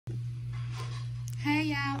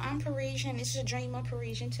I'm Parisian. This is a Dream of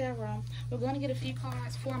Parisian Tarot. We're going to get a few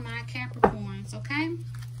cards for my Capricorns, okay?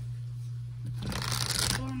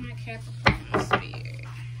 For my Capricorn spirit.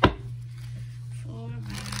 For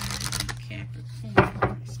my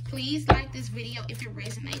Capricorns. Please like this video if it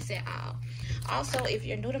resonates at all. Also, if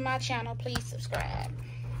you're new to my channel, please subscribe.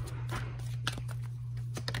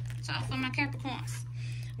 So, for my Capricorns,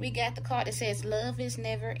 we got the card that says, love is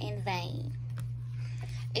never in vain.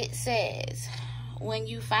 It says, when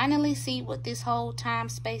you finally see what this whole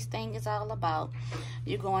time-space thing is all about,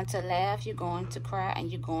 you're going to laugh, you're going to cry,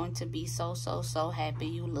 and you're going to be so happy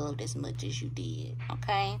you loved as much as you did,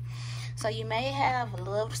 okay? So you may have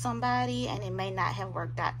loved somebody, and it may not have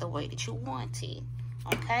worked out the way that you wanted,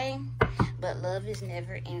 okay? But love is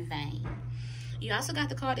never in vain. You also got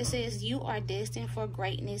the card that says, you are destined for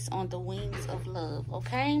greatness on the wings of love,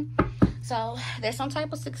 okay? So, there's some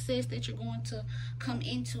type of success that you're going to come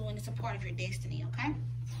into, and it's a part of your destiny, okay?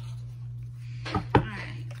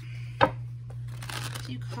 Alright. A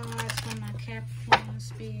few cards for my Capricorn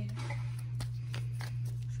spirit.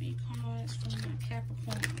 A few cards for my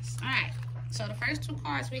Capricorns. Alright. So, the first two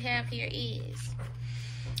cards we have here is,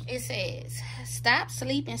 it says, stop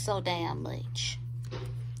sleeping so damn much.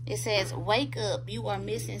 It says, wake up, you are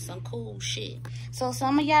missing some cool shit. So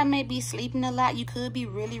some of y'all may be sleeping a lot. You could be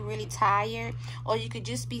really tired. Or you could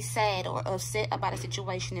just be sad or upset about a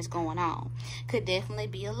situation that's going on. Could definitely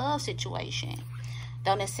be a love situation.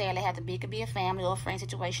 Don't necessarily have to be, it could be a family or a friend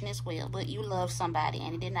situation as well. But you love somebody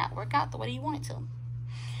and it did not work out the way you wanted to.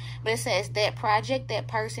 But it says, that project, that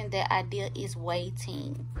person, that idea is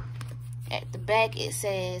waiting. At the back it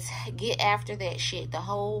says, get after that shit.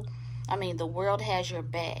 The world has your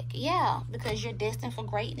back. Yeah, because you're destined for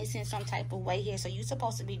greatness in some type of way here. So you're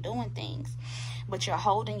supposed to be doing things, but you're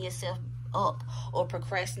holding yourself up or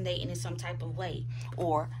procrastinating in some type of way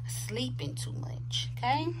or sleeping too much,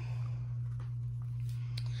 okay?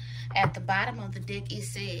 At the bottom of the deck, it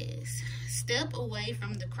says, step away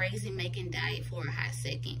from the crazy-making diet for a hot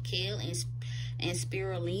second. Kale and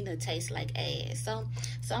spirulina taste like ass. So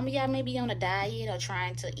some of y'all may be on a diet or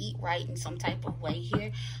trying to eat right in some type of way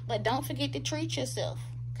here, but don't forget to treat yourself,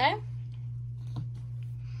 okay?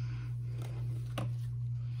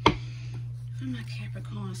 For my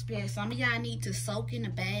Capricorn spirit, some of y'all need to soak in a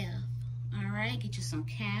bath. All right, get you some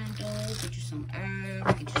candles, get you some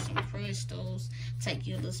herbs, get you some crystals, take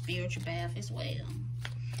you a little spiritual bath as well.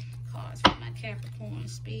 Cards for my Capricorn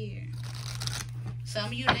spirit. Some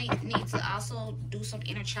of you need to also do some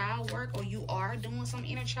inner child work, or you are doing some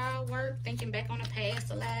inner child work, thinking back on the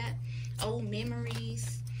past a lot, old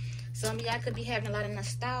memories. Some of y'all could be having a lot of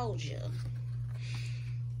nostalgia.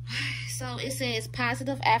 So it says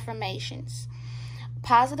positive affirmations.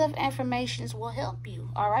 Positive affirmations will help you,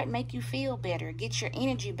 all right? Make you feel better. Get your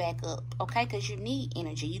energy back up, okay? Because you need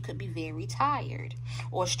energy. You could be very tired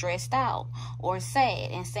or stressed out or sad,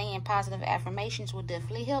 and saying positive affirmations will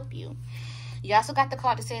definitely help you. You also got the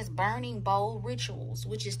card that says burning bold rituals,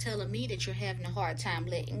 which is telling me that you're having a hard time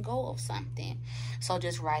letting go of something. So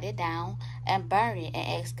just write it down and burn it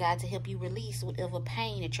and ask God to help you release whatever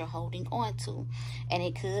pain that you're holding on to. And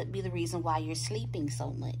it could be the reason why you're sleeping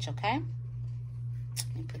so much, okay?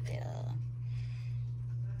 Let me put that,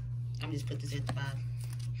 I'm just put this at the bottom.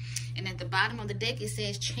 And at the bottom of the deck, it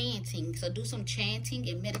says chanting. So do some chanting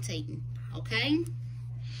and meditating, okay?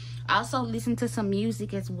 Also listen to some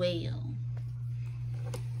music as well.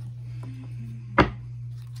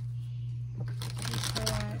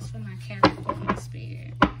 For my Capricorn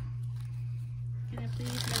spirit. Can I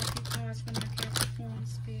please get a few cards for my Capricorn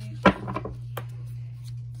spirit?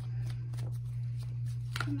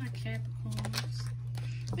 For my Capricorns.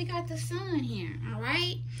 We got the sun here, all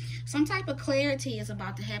right? Some type of clarity is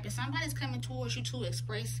about to happen. Somebody's coming towards you to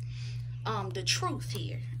express the truth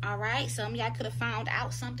here, all right? Some of y'all could have found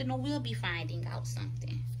out something or will be finding out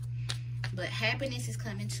something. But happiness is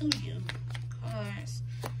coming to you. Cards.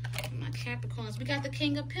 My Capricorns, we got the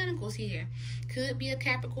King of Pentacles here. Could be a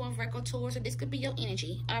Capricorn, Virgo, Taurus, or this could be your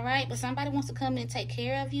energy, all right? But somebody wants to come in and take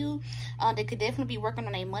care of you. They could definitely be working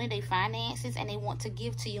on their money, their finances, and they want to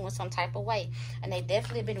give to you in some type of way. And they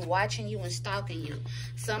definitely been watching you and stalking you.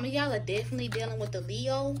 Some of y'all are definitely dealing with the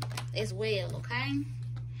Leo as well, okay?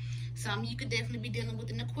 Some of you could definitely be dealing with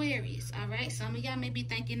an Aquarius, all right? Some of y'all may be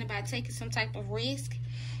thinking about taking some type of risk.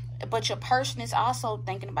 But your person is also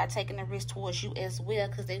thinking about taking a risk towards you as well,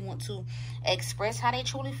 because they want to express how they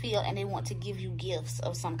truly feel and they want to give you gifts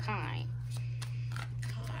of some kind.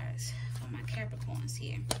 Cards for my Capricorns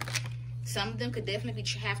here. Some of them could definitely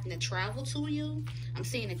be having to travel to you. I'm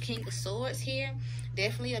seeing a King of Swords here.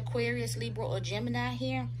 Definitely Aquarius, Libra, or Gemini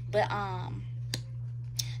here. But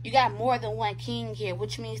You got more than one king here,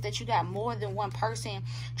 which means that you got more than one person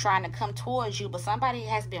trying to come towards you. But somebody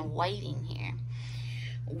has been waiting here.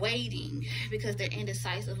 Waiting because they're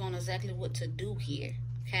indecisive on exactly what to do here.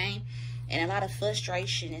 Okay? And a lot of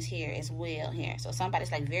frustration is here as well here. So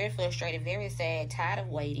somebody's like very frustrated, very sad, tired of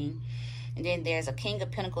waiting. And then there's a King of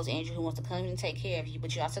Pentacles energy who wants to come in and take care of you.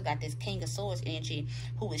 But you also got this King of Swords energy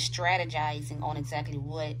who is strategizing on exactly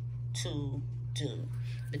what to do.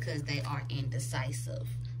 Because they are indecisive,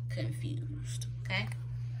 confused. Okay?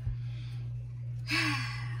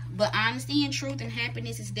 But honesty and truth and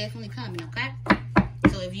happiness is definitely coming. Okay?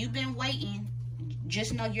 So if you've been waiting,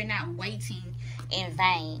 just know you're not waiting in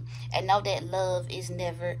vain. And know that love is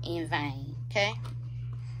never in vain. Okay?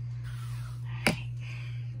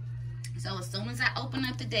 So as soon as I open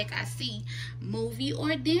up the deck, I see movie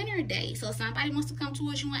or dinner day. So somebody wants to come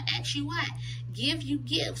towards you and ask you what? Give you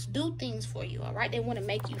gifts. Do things for you, all right? They want to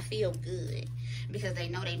make you feel good because they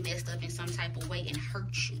know they messed up in some type of way and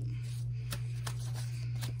hurt you.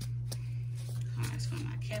 Cards for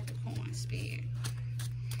my Capricorn spirit.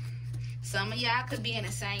 Some of y'all could be in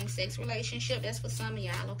a same-sex relationship. That's for some of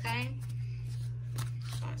y'all, okay?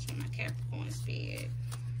 Cards for my Capricorn spirit.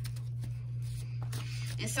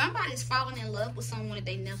 And somebody's falling in love with someone that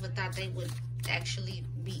they never thought they would actually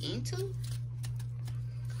be into.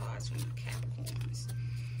 Cards from the Capricorns.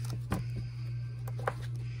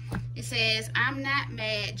 It says, I'm not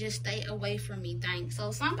mad, just stay away from me, thanks.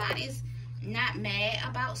 So somebody's not mad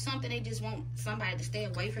about something. They just want somebody to stay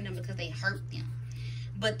away from them because they hurt them.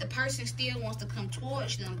 But the person still wants to come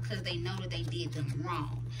towards them because they know that they did them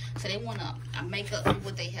wrong. So they want to make up for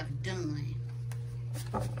what they have done.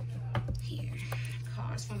 Here.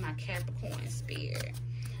 Cards from my Capricorn spirit.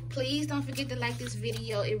 Please don't forget to like this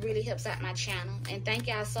video. It really helps out my channel. And thank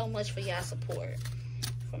y'all so much for y'all support.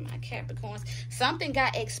 For my Capricorns. Something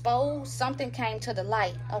got exposed. Something came to the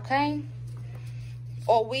light. Okay?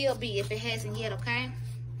 Or will be if it hasn't yet. Okay?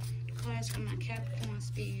 Cards from my Capricorn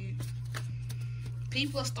spirit.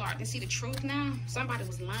 People are starting to see the truth now. Somebody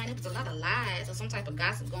was lying. It was a lot of lies or some type of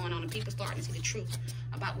gossip going on. And people starting to see the truth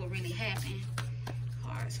about what really happened.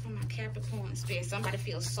 Cards for my Capricorn spirit. Somebody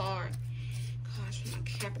feels sorry. Cards for my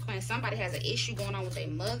Capricorn. Somebody has an issue going on with their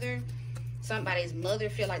mother. Somebody's mother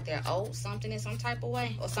feel like they're owed something in some type of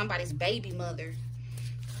way. Or somebody's baby mother.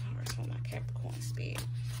 Cards for my Capricorn spirit.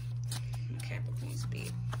 My Capricorn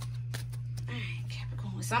spirit. Alright,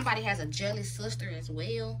 Capricorn. Somebody has a jealous sister as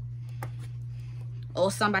well. Or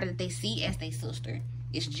somebody that they see as their sister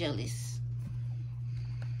is jealous.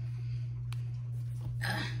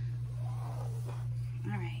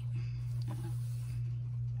 Alright.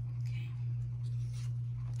 Okay.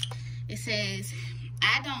 It says,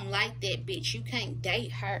 I don't like that bitch. You can't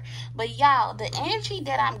date her. But y'all, the energy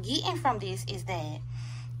that I'm getting from this is that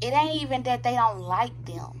it ain't even that they don't like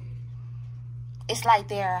them. It's like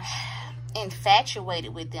they're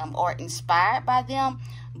infatuated with them or inspired by them,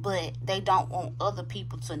 but they don't want other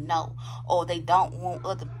people to know, or they don't want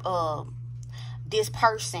other this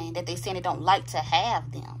person that they say they don't like to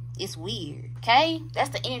have them. It's weird. Okay, that's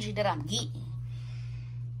the energy that I'm getting.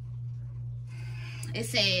 It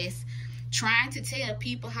says, trying to tell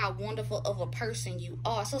people how wonderful of a person you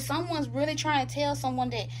are. So someone's really trying to tell someone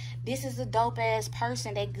that this is a dope ass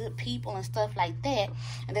person, they good people and stuff like that.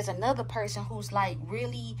 And there's another person who's like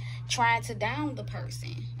really trying to down the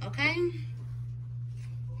person. Okay.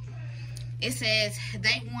 It says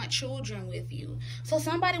they want children with you. So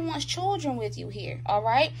somebody wants children with you here, all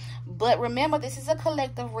right? But remember, this is a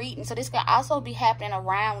collective reading, so this can also be happening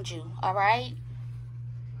around you, all right?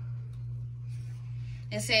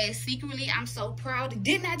 It says, secretly, I'm so proud.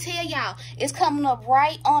 Didn't I tell y'all? It's coming up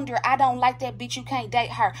right under, I don't like that bitch, you can't date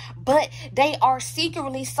her. But they are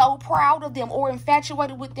secretly so proud of them or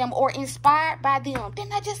infatuated with them or inspired by them.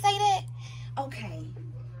 Didn't I just say that? Okay.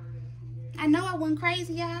 I know I went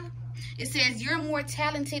crazy, y'all. It says you're more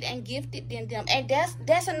talented and gifted than them. And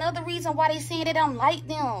that's another reason why they saying they don't like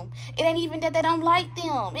them. It ain't even that they don't like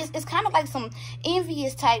them. It's kind of like some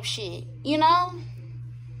envious type shit, you know?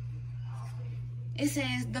 It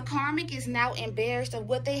says the karmic is now embarrassed of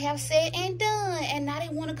what they have said and done. And now they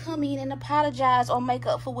want to come in and apologize or make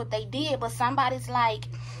up for what they did. But somebody's like,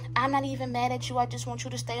 I'm not even mad at you. I just want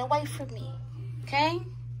you to stay away from me. Okay?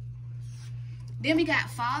 Then we got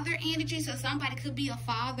father energy. So somebody could be a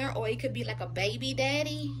father, or it could be like a baby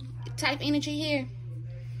daddy type energy here.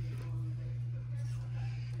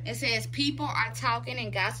 It says people are talking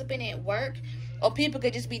and gossiping at work. Or people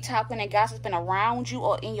could just be talking and gossiping around you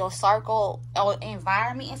or in your circle or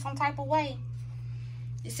environment in some type of way.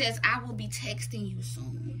 It says, I will be texting you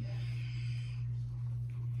soon.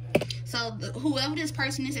 So whoever this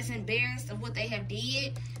person is that's embarrassed of what they have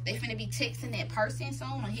did, they finna be texting that person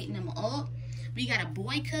soon or hitting them up. We got a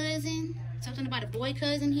boy cousin. Something about a boy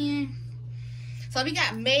cousin here. So we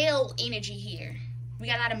got male energy here. We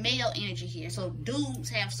got a lot of male energy here. So dudes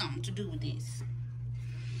have something to do with this.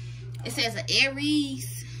 It says an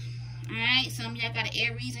Aries. Alright, some of y'all got an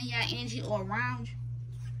Aries in y'all energy or around you.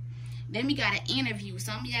 Then we got an interview.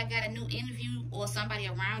 Some of y'all got a new interview, or somebody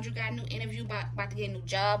around you got a new interview, about to get a new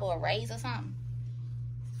job or a raise or something.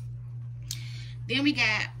 Then we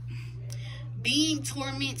got being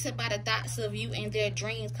tormented by the thoughts of you in their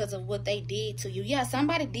dreams because of what they did to you. Yeah,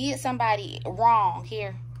 somebody did somebody wrong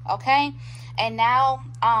here, okay? And now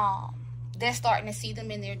they're starting to see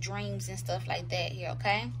them in their dreams and stuff like that here,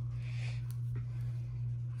 okay?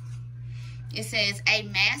 It says a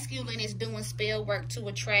masculine is doing spell work to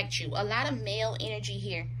attract you. A lot of male energy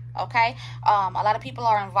here, okay? A lot of people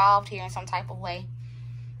are involved here in some type of way.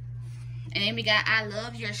 And then we got, I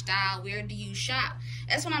love your style. Where do you shop?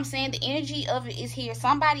 That's what I'm saying. The energy of it is here.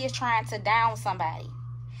 Somebody is trying to down somebody.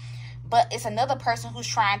 But it's another person who's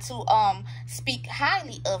trying to speak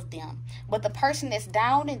highly of them. But the person that's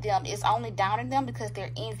downing them is only downing them because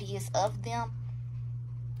they're envious of them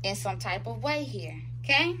in some type of way here,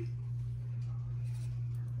 okay?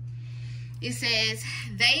 It says,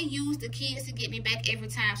 they use the kids to get me back every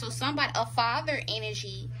time. So somebody, a father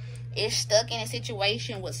energy is stuck in a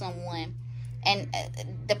situation with someone. And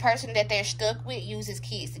the person that they're stuck with uses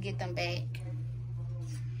kids to get them back.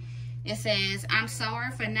 It says, I'm sorry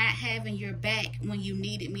for not having your back when you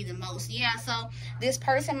needed me the most. Yeah, so this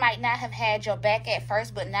person might not have had your back at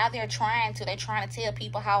first, but now they're trying to. They're trying to tell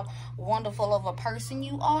people how wonderful of a person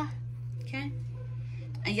you are. Okay?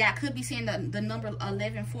 And yeah, I could be seeing the number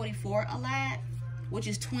 1144 a lot, which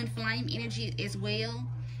is twin flame energy as well.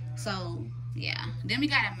 So, yeah. Then we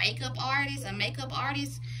got a makeup artist. A makeup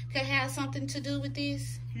artist could have something to do with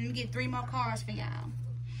this. Let me get 3 more cards for y'all.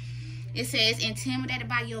 It says, intimidated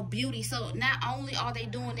by your beauty. So, not only are they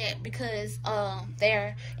doing that because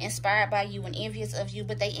they're inspired by you and envious of you,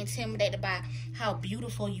 but they intimidated by how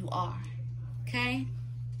beautiful you are. Okay?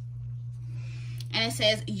 And it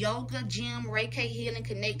says, yoga, gym, Reiki, healing,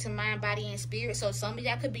 connect to mind, body, and spirit. So some of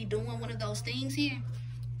y'all could be doing one of those things here.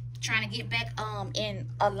 Trying to get back in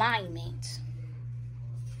alignment.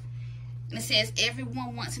 And it says,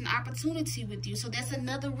 everyone wants an opportunity with you. So that's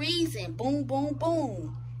another reason. Boom, boom,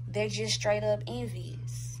 boom. They're just straight up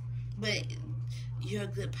envious. But you're a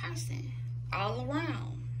good person. All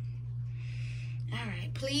around.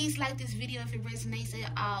 Alright. Please like this video if it resonates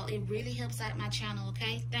at all. It really helps out my channel,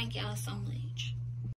 okay? Thank y'all so much.